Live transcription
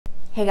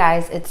Hey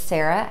guys, it's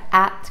Sarah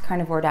at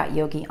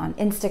carnivore.yogi on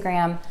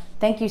Instagram.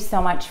 Thank you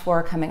so much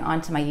for coming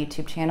onto my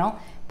YouTube channel.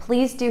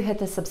 Please do hit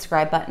the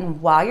subscribe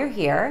button while you're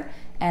here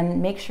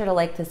and make sure to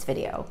like this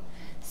video.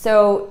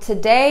 So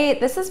today,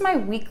 this is my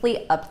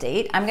weekly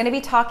update. I'm going to be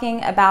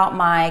talking about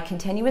my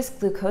continuous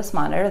glucose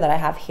monitor that I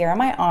have here on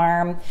my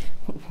arm,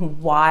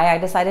 why I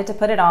decided to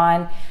put it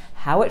on,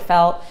 how it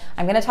felt.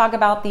 I'm going to talk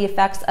about the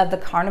effects of the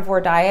carnivore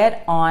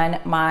diet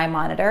on my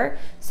monitor.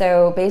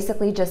 So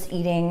basically just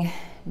eating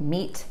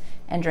meat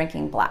and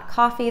drinking black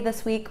coffee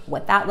this week,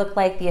 what that looked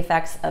like, the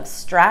effects of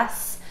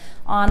stress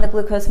on the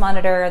glucose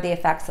monitor, the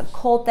effects of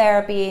cold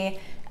therapy,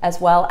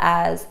 as well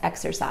as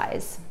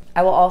exercise.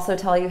 I will also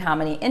tell you how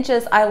many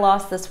inches I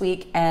lost this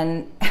week,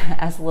 and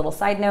as a little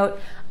side note,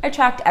 I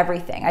tracked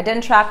everything. I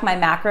didn't track my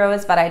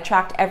macros, but I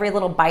tracked every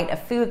little bite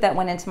of food that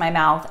went into my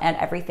mouth and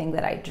everything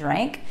that I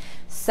drank.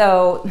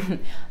 So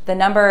the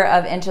number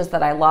of inches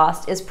that I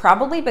lost is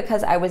probably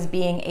because I was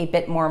being a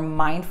bit more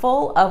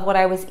mindful of what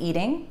I was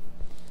eating.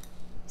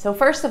 So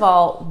first of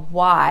all,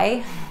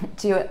 why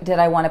did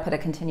I want to put a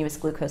continuous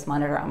glucose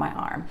monitor on my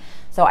arm?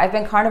 So I've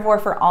been carnivore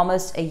for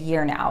almost a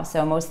year now,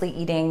 so mostly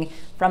eating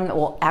from,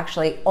 well,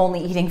 actually only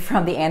eating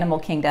from the animal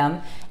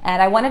kingdom, and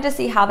I wanted to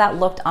see how that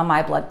looked on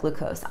my blood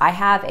glucose. I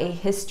have a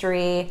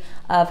history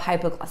of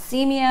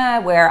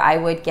hypoglycemia where I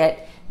would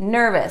get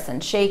nervous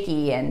and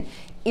shaky and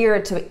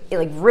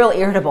real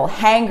irritable,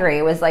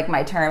 hangry was like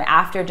my term,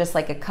 after just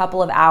like a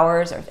couple of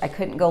hours, or I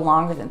couldn't go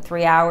longer than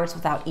 3 hours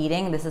without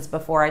eating. This is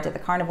before I did the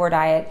carnivore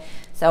diet.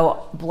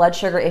 So blood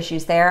sugar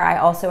issues there. I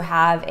also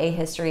have a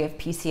history of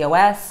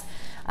PCOS,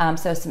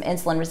 so some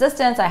insulin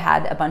resistance. I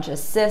had a bunch of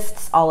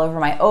cysts all over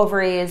my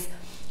ovaries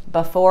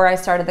before I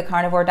started the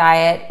carnivore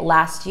diet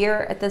last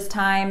year at this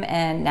time,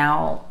 and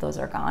now those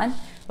are gone,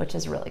 which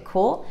is really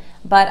cool.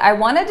 But I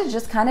wanted to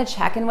just kind of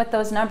check in with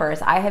those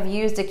numbers. I have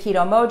used a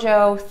Keto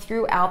Mojo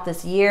throughout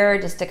this year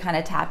just to kind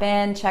of tap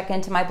in, check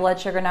into my blood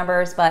sugar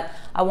numbers, but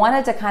I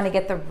wanted to kind of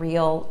get the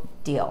real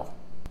deal.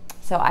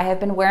 So I have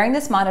been wearing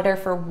this monitor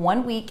for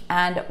 1 week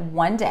and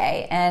 1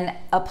 day, and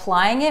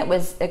applying it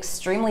was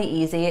extremely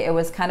easy. It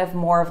was kind of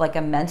more of like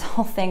a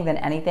mental thing than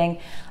anything.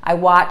 I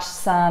watched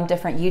some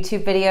different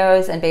YouTube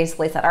videos and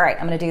basically said, all right,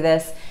 I'm gonna do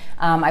this.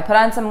 I put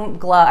on some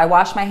gloves, I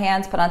washed my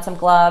hands, put on some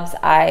gloves.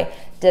 I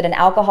did an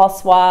alcohol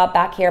swab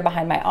back here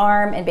behind my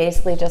arm and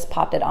basically just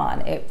popped it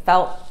on. It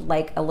felt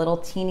like a little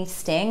teeny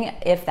sting,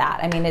 if that.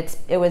 I mean,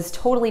 it was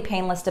totally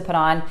painless to put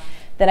on.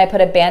 Then I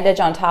put a bandage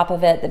on top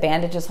of it. The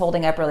bandage is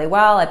holding up really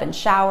well. I've been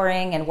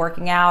showering and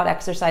working out,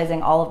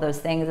 exercising, all of those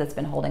things. It's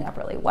been holding up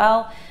really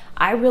well.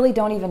 I really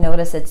don't even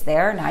notice it's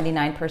there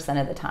 99%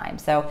 of the time.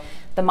 So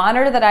the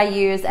monitor that I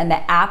use and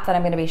the app that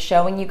I'm going to be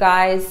showing you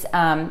guys,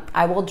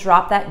 I will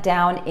drop that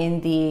down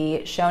in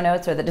the show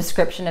notes or the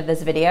description of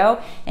this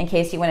video in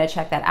case you want to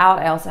check that out.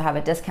 I also have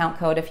a discount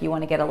code if you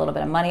want to get a little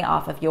bit of money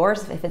off of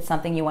yours, if it's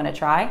something you want to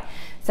try.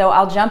 So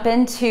I'll jump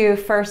into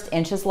first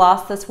inches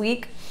lost this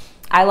week.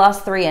 I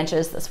lost 3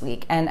 inches this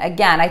week. And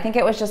again, I think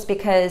it was just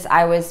because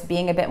I was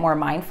being a bit more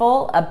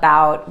mindful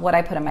about what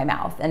I put in my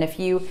mouth. And if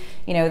you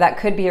know, that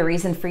could be a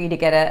reason for you to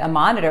get a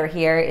monitor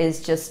here,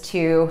 is just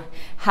to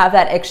have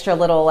that extra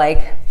little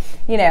like,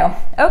 you know,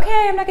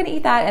 okay, I'm not gonna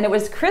eat that. And it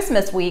was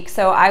Christmas week,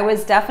 so I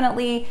was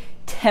definitely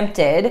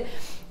tempted.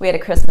 We had a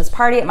Christmas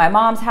party at my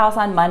mom's house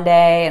on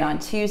Monday, and on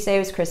Tuesday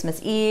was Christmas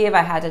Eve.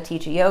 I had to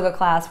teach a yoga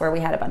class where we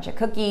had a bunch of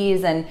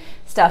cookies and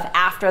stuff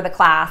after the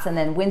class, and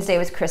then Wednesday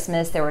was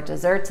Christmas. There were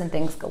desserts and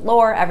things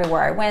galore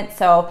everywhere I went.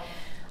 So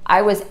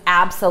I was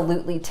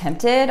absolutely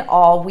tempted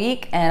all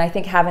week, and I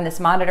think having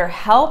this monitor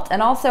helped.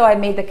 And also I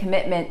made the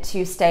commitment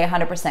to stay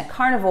 100%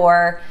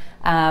 carnivore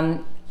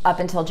up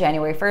until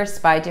January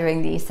 1st by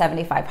doing the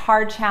 75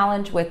 hard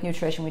challenge with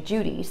Nutrition with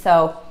Judy.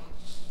 So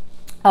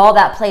all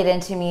that played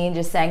into me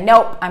just saying,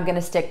 nope, I'm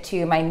gonna stick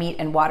to my meat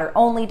and water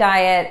only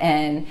diet,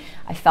 and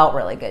I felt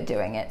really good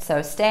doing it.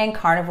 So staying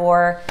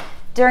carnivore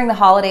during the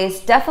holidays,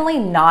 definitely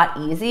not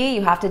easy.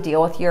 You have to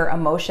deal with your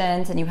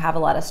emotions, and you have a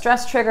lot of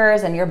stress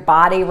triggers, and your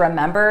body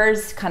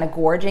remembers kind of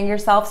gorging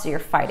yourself, so you're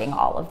fighting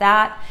all of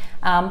that.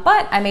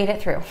 But I made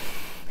it through.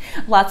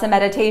 Lots of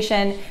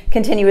meditation,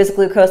 continuous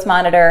glucose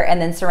monitor,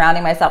 and then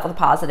surrounding myself with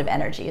positive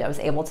energy. I was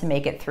able to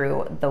make it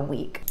through the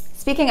week.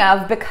 Speaking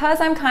of, because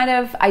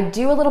I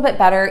do a little bit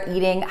better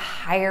eating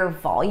higher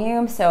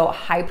volume, so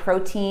high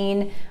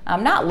protein,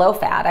 not low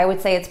fat. I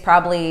would say it's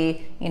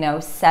probably, you know,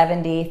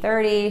 70-30,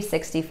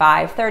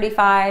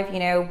 65-35, you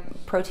know,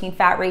 protein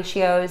fat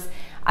ratios.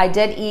 I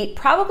did eat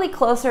probably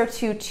closer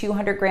to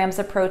 200 grams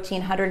of protein,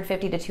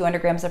 150 to 200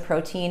 grams of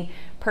protein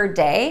per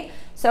day.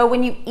 So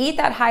when you eat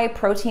that high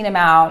protein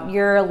amount,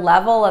 your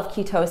level of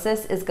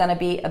ketosis is gonna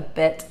be a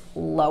bit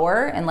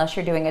lower unless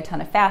you're doing a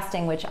ton of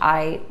fasting, which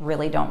I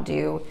really don't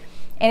do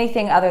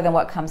anything other than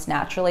what comes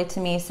naturally to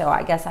me. So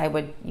I guess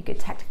you could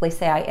technically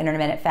say I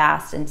intermittent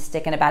fast and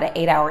stick in about an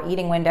 8-hour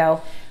eating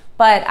window,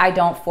 but I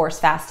don't force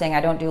fasting.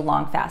 I don't do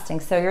long fasting.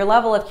 So your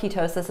level of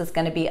ketosis is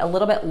going to be a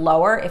little bit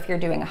lower if you're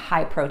doing a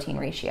high protein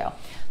ratio.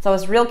 So I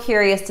was real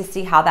curious to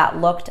see how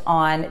that looked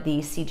on the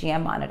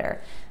CGM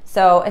monitor.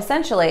 So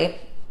essentially,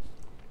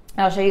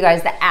 I'll show you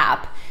guys the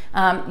app.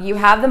 You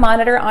have the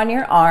monitor on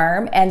your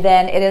arm, and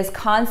then it is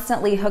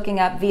constantly hooking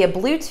up via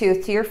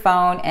Bluetooth to your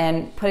phone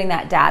and putting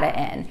that data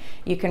in.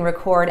 You can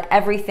record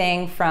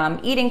everything from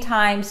eating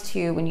times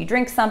to when you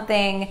drink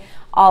something,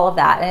 all of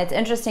that. And it's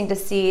interesting to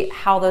see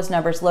how those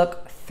numbers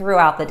look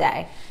throughout the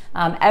day.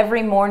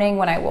 Every morning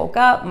when I woke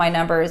up, my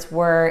numbers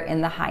were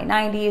in the high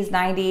 90s,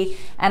 90,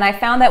 and I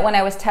found that when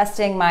I was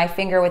testing my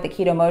finger with the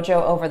Keto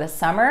Mojo over the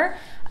summer,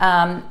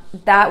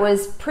 that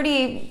was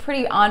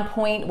pretty on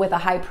point with a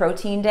high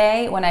protein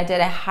day. When I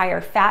did a higher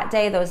fat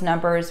day, those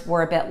numbers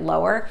were a bit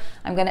lower.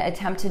 I'm gonna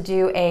attempt to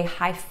do a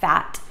high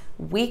fat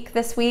week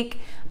this week.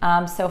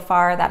 So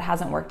far that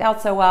hasn't worked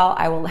out so well.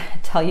 I will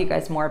tell you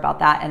guys more about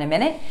that in a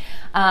minute.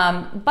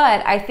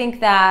 But I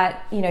think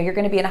that, you know, you're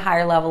going to be in a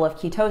higher level of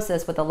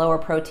ketosis with a lower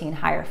protein,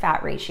 higher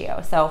fat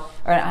ratio. So,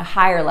 or a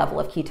higher level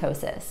of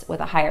ketosis with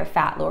a higher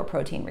fat, lower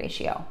protein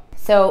ratio.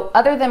 So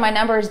other than my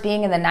numbers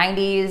being in the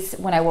 90s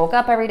when I woke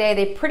up every day,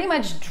 they pretty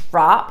much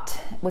dropped,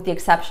 with the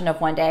exception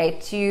of one day,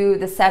 to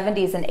the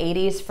 70s and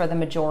 80s for the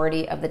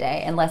majority of the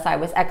day, unless I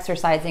was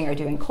exercising or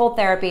doing cold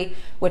therapy,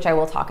 which I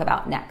will talk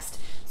about next.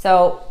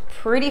 So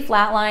pretty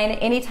flatline.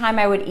 Anytime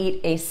I would eat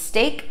a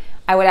steak,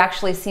 I would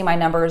actually see my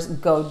numbers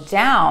go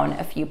down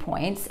a few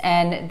points,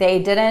 and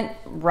they didn't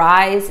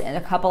rise in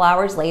a couple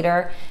hours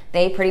later.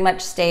 They pretty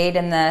much stayed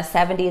in the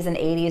 70s and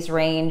 80s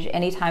range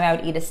anytime I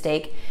would eat a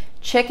steak.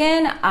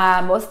 Chicken,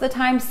 most of the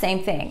time,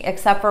 same thing,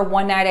 except for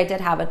one night I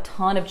did have a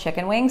ton of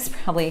chicken wings,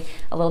 probably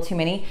a little too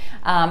many.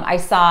 I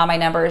saw my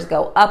numbers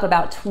go up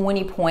about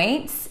 20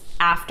 points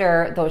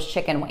after those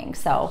chicken wings.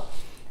 So,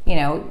 you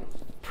know,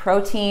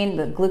 protein,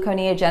 the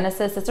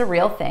gluconeogenesis, it's a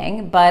real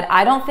thing, but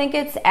I don't think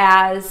it's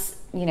as,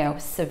 you know,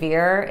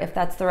 severe, if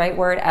that's the right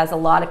word, as a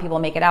lot of people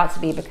make it out to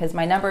be, because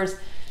my numbers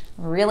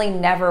really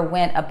never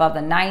went above the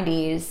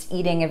 90s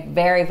eating a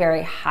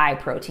very high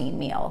protein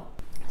meal.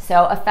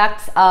 So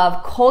effects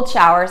of cold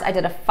showers. I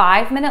did a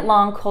 5-minute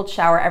long cold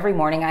shower every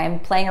morning. I am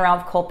playing around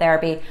with cold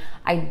therapy.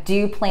 I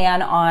do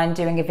plan on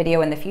doing a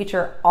video in the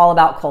future all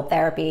about cold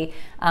therapy,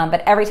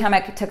 but every time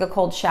I took a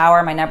cold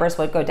shower, my numbers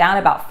would go down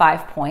about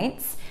 5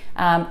 points.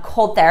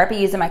 Cold therapy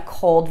using my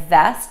cold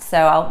vest. So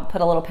I'll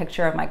put a little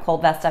picture of my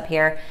cold vest up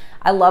here.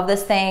 I love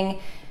this thing.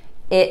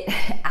 It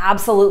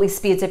absolutely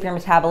speeds up your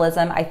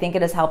metabolism. I think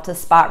it has helped to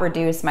spot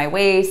reduce my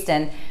waist,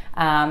 and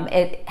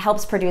it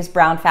helps produce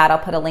brown fat. I'll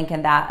put a link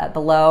in that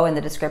below in the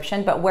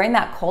description. But wearing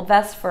that cold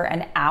vest for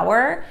an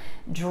hour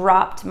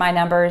dropped my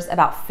numbers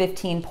about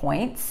 15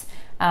 points.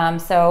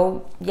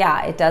 So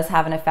yeah, it does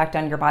have an effect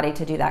on your body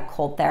to do that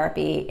cold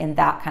therapy in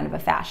that kind of a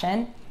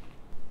fashion.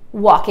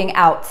 Walking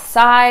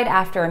outside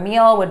after a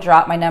meal would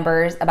drop my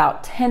numbers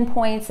about 10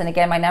 points. And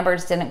again, my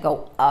numbers didn't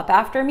go up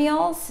after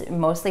meals.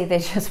 Mostly they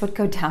just would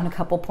go down a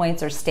couple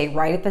points or stay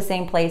right at the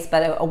same place.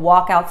 But a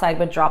walk outside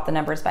would drop the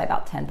numbers by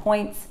about 10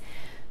 points.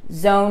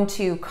 Zone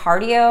 2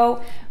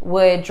 cardio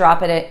would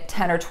drop it at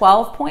 10 or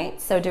 12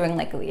 points. So doing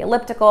like the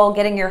elliptical,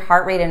 getting your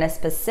heart rate in a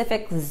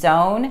specific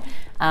zone.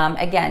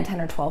 Again,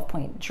 10 or 12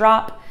 point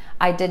drop.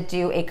 I did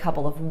do a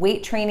couple of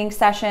weight training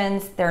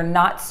sessions. They're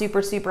not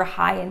super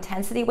high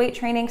intensity weight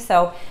training,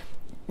 so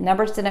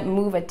numbers didn't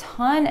move a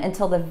ton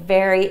until the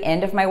very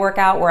end of my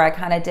workout, where I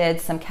kind of did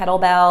some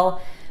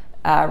kettlebell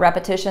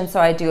repetitions. So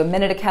I do a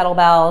minute of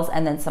kettlebells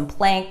and then some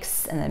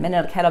planks, and then a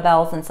minute of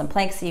kettlebells and some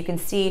planks. So you can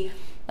see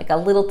like a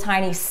little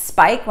tiny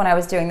spike when I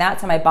was doing that.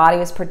 So my body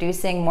was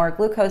producing more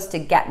glucose to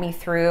get me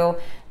through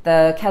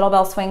the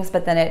kettlebell swings,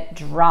 but then it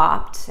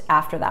dropped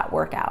after that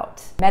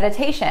workout.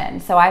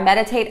 Meditation. So I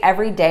meditate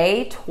every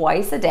day,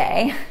 twice a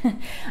day.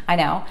 I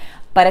know,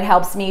 but it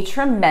helps me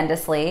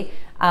tremendously.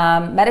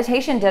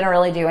 Meditation didn't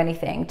really do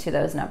anything to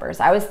those numbers.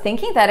 I was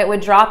thinking that it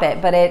would drop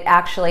it, but it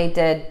actually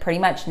did pretty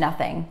much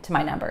nothing to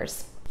my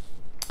numbers.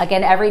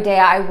 Again, every day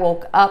I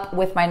woke up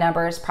with my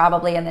numbers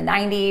probably in the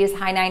 90s,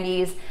 high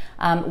 90s.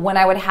 When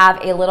I would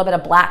have a little bit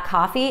of black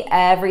coffee,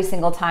 every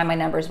single time my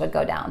numbers would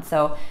go down.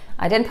 So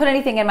I didn't put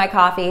anything in my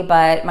coffee,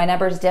 but my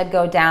numbers did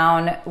go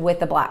down with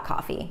the black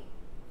coffee.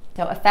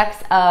 So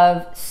effects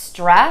of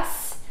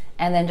stress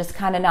and then just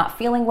kind of not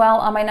feeling well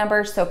on my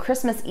numbers. So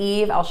Christmas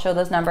Eve, I'll show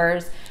those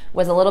numbers,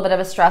 was a little bit of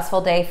a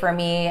stressful day for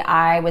me.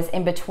 I was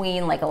in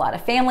between like a lot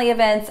of family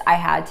events. I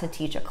had to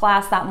teach a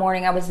class that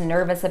morning I was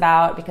nervous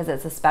about because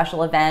it's a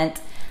special event.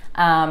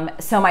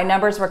 So my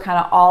numbers were kind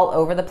of all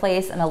over the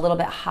place and a little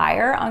bit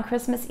higher on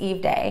Christmas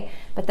Eve day.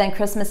 But then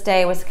Christmas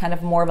Day was kind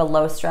of more of a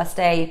low stress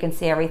day. You can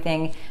see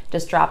everything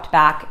just dropped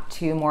back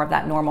to more of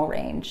that normal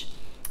range.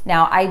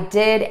 Now I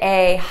did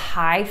a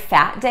high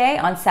fat day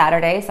on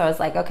Saturday. So I was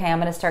like, okay, I'm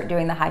going to start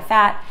doing the high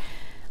fat.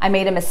 I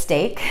made a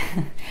mistake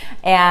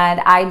and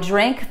I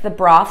drank the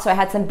broth. So I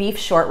had some beef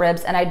short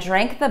ribs and I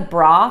drank the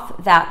broth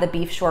that the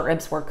beef short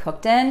ribs were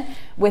cooked in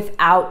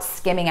without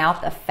skimming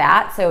out the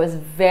fat. So it was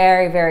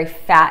very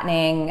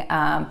fattening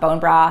bone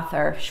broth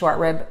or short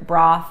rib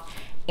broth.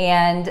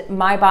 And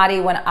my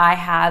body, when I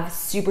have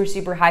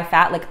super high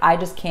fat, like I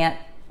just can't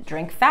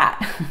drink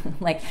fat.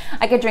 Like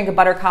I could drink a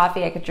butter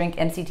coffee, I could drink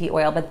MCT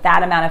oil, but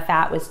that amount of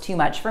fat was too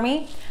much for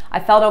me. I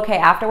felt okay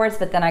afterwards,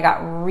 but then I got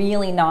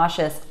really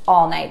nauseous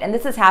all night. And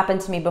this has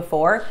happened to me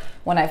before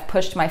when I've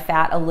pushed my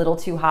fat a little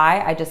too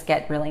high, I just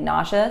get really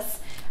nauseous.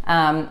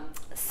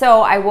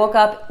 So I woke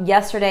up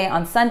yesterday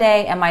on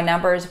Sunday and my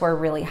numbers were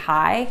really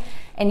high.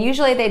 And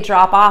usually they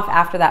drop off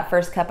after that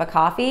first cup of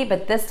coffee,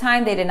 but this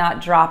time they did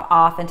not drop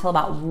off until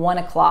about 1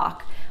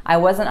 o'clock. I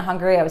wasn't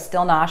hungry, I was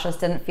still nauseous,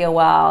 didn't feel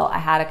well. I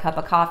had a cup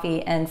of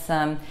coffee and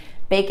some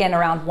bacon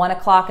around 1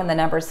 o'clock and the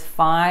numbers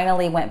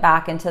finally went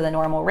back into the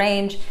normal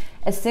range.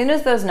 As soon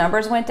as those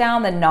numbers went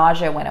down, the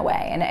nausea went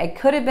away. And it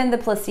could have been the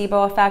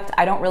placebo effect,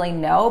 I don't really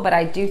know, but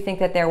I do think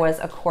that there was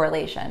a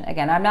correlation.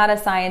 Again, I'm not a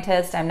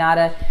scientist, I'm not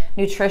a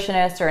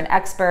nutritionist or an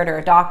expert or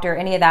a doctor,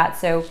 any of that.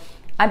 So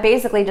I'm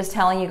basically just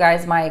telling you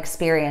guys my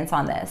experience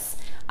on this.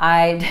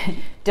 I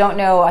don't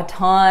know a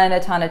ton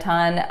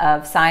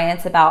of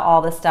science about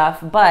all this stuff,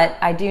 but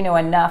I do know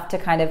enough to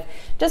kind of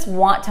just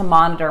want to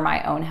monitor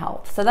my own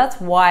health. So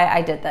that's why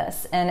I did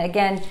this. And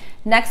again,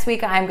 next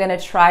week I'm gonna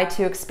try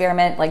to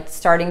experiment, like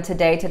starting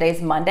today,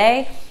 today's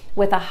Monday,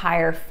 with a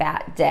higher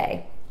fat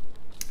day.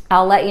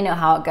 I'll let you know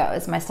how it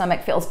goes. My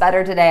stomach feels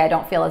better today. I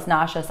don't feel as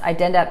nauseous. I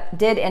did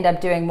end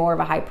up doing more of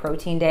a high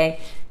protein day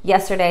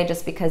yesterday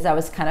just because I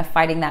was kind of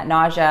fighting that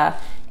nausea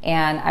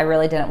and I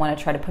really didn't want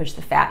to try to push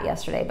the fat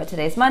yesterday. But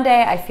today's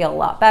Monday, I feel a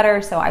lot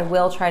better, so I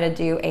will try to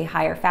do a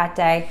higher fat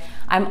day.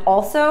 I'm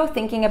also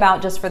thinking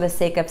about, just for the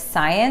sake of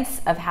science,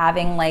 of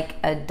having like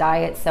a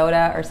diet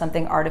soda or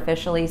something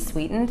artificially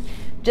sweetened,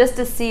 just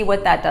to see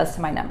what that does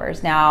to my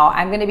numbers. Now,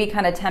 I'm going to be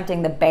kind of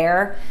tempting the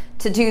bear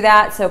to do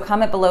that, so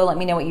comment below, let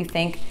me know what you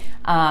think.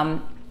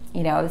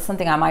 You know, it's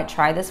something I might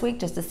try this week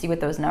just to see what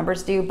those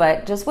numbers do.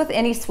 But just with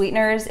any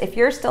sweeteners, if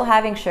you're still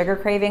having sugar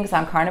cravings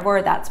on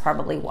carnivore, that's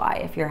probably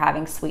why, if you're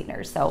having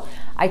sweeteners. So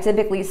I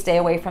typically stay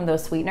away from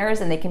those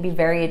sweeteners and they can be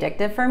very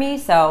addictive for me.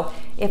 So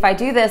if I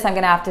do this, I'm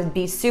gonna have to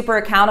be super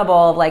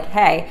accountable of like,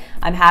 hey,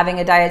 I'm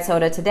having a diet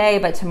soda today,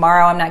 but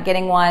tomorrow I'm not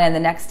getting one, and the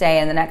next day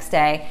and the next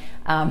day.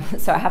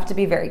 So I have to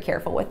be very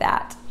careful with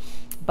that.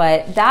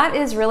 But that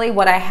is really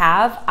what I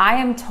have. I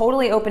am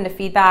totally open to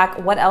feedback.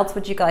 What else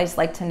would you guys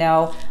like to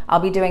know? I'll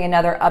be doing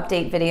another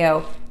update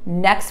video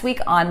next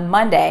week on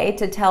Monday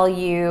to tell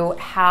you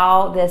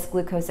how this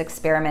glucose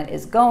experiment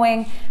is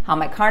going, how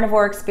my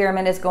carnivore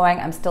experiment is going.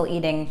 I'm still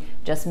eating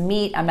just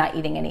meat. I'm not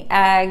eating any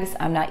eggs.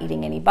 I'm not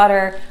eating any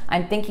butter.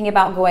 I'm thinking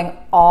about going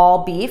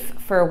all beef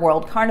for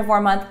World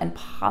Carnivore Month and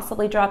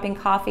possibly dropping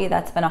coffee.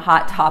 That's been a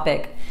hot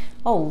topic.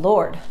 Oh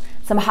Lord,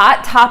 some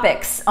hot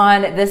topics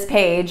on this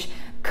page.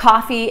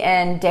 Coffee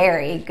and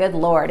dairy, good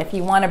Lord. If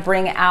you want to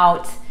bring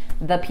out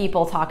the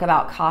people, talk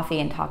about coffee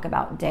and talk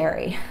about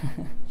dairy.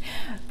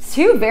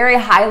 Two very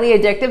highly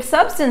addictive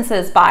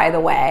substances, by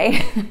the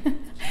way.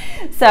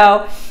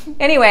 So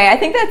anyway, I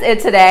think that's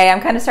it today.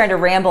 I'm kind of starting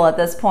to ramble at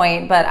this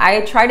point, but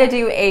I try to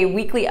do a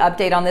weekly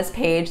update on this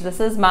page. This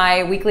is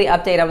my weekly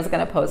update. I was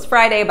going to post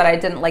Friday, but I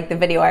didn't like the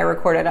video I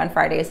recorded on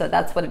Friday, so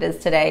that's what it is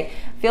today.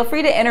 Feel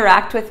free to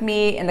interact with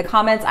me in the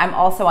comments. I'm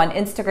also on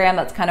Instagram.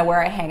 That's kind of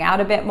where I hang out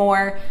a bit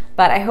more,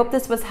 but I hope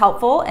this was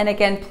helpful. And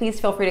again,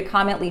 please feel free to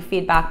comment, leave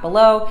feedback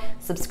below,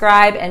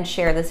 subscribe, and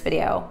share this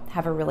video.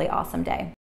 Have a really awesome day.